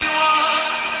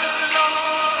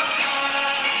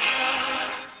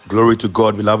Glory to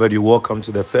God, beloved. You welcome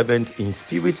to the Fervent In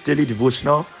Spirit daily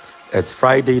devotional. It's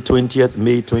Friday, 20th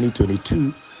May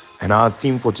 2022, and our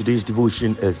theme for today's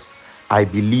devotion is I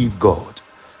believe God.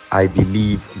 I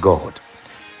believe God.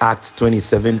 Acts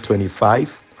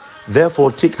 27:25.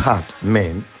 Therefore take heart,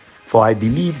 men, for I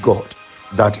believe God,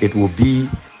 that it will be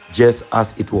just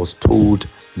as it was told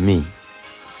me.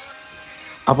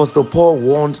 Apostle Paul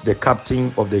warned the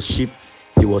captain of the ship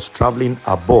he was traveling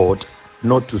aboard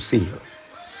not to sail,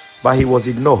 but he was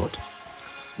ignored.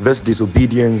 This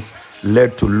disobedience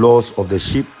led to loss of the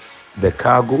ship, the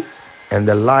cargo, and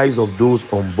the lives of those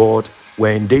on board were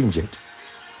endangered.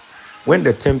 When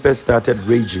the tempest started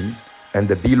raging and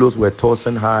the billows were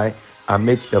tossing high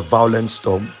amidst the violent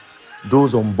storm,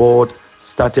 those on board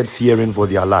started fearing for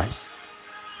their lives.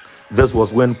 This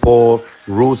was when Paul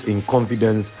rose in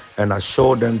confidence and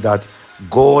assured them that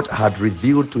God had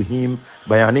revealed to him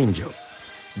by an angel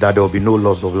that there will be no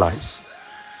loss of lives.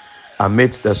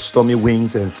 Amidst the stormy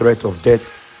winds and threat of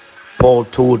death, Paul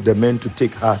told the men to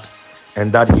take heart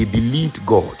and that he believed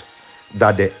God,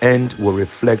 that the end will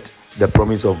reflect the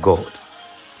promise of God.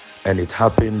 And it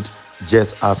happened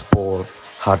just as Paul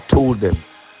had told them.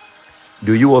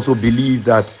 Do you also believe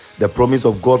that the promise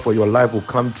of God for your life will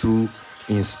come true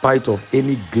in spite of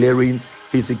any glaring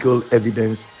physical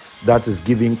evidence that is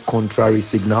giving contrary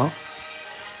signal?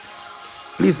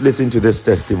 Please listen to this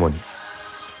testimony.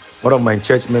 One of my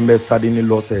church members suddenly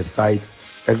lost her sight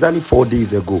exactly 4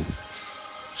 days ago.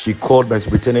 She called my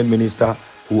superintendent minister,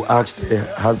 who asked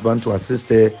her husband to assist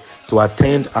her to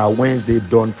attend our Wednesday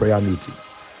dawn prayer meeting.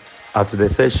 After the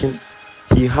session,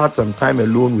 he had some time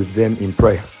alone with them in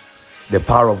prayer. The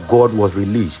power of God was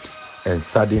released, and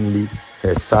suddenly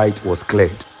her sight was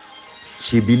cleared.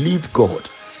 She believed God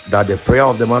that the prayer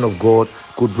of the man of God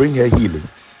could bring her healing,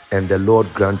 and the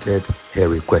Lord granted her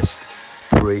request.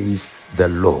 Praise the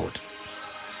Lord.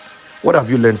 What have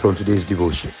you learned from today's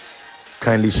devotion?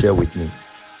 Kindly share with me.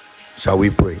 Shall we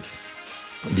pray?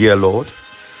 Dear Lord,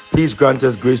 please grant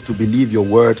us grace to believe your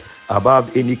word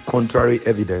above any contrary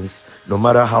evidence, no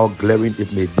matter how glaring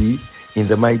it may be, in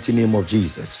the mighty name of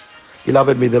Jesus.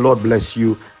 Beloved, may the Lord bless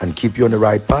you and keep you on the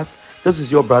right path. This is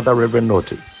your brother, Reverend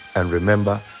Naughty. And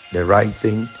remember, the right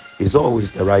thing is always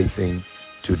the right thing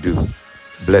to do.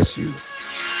 Bless you.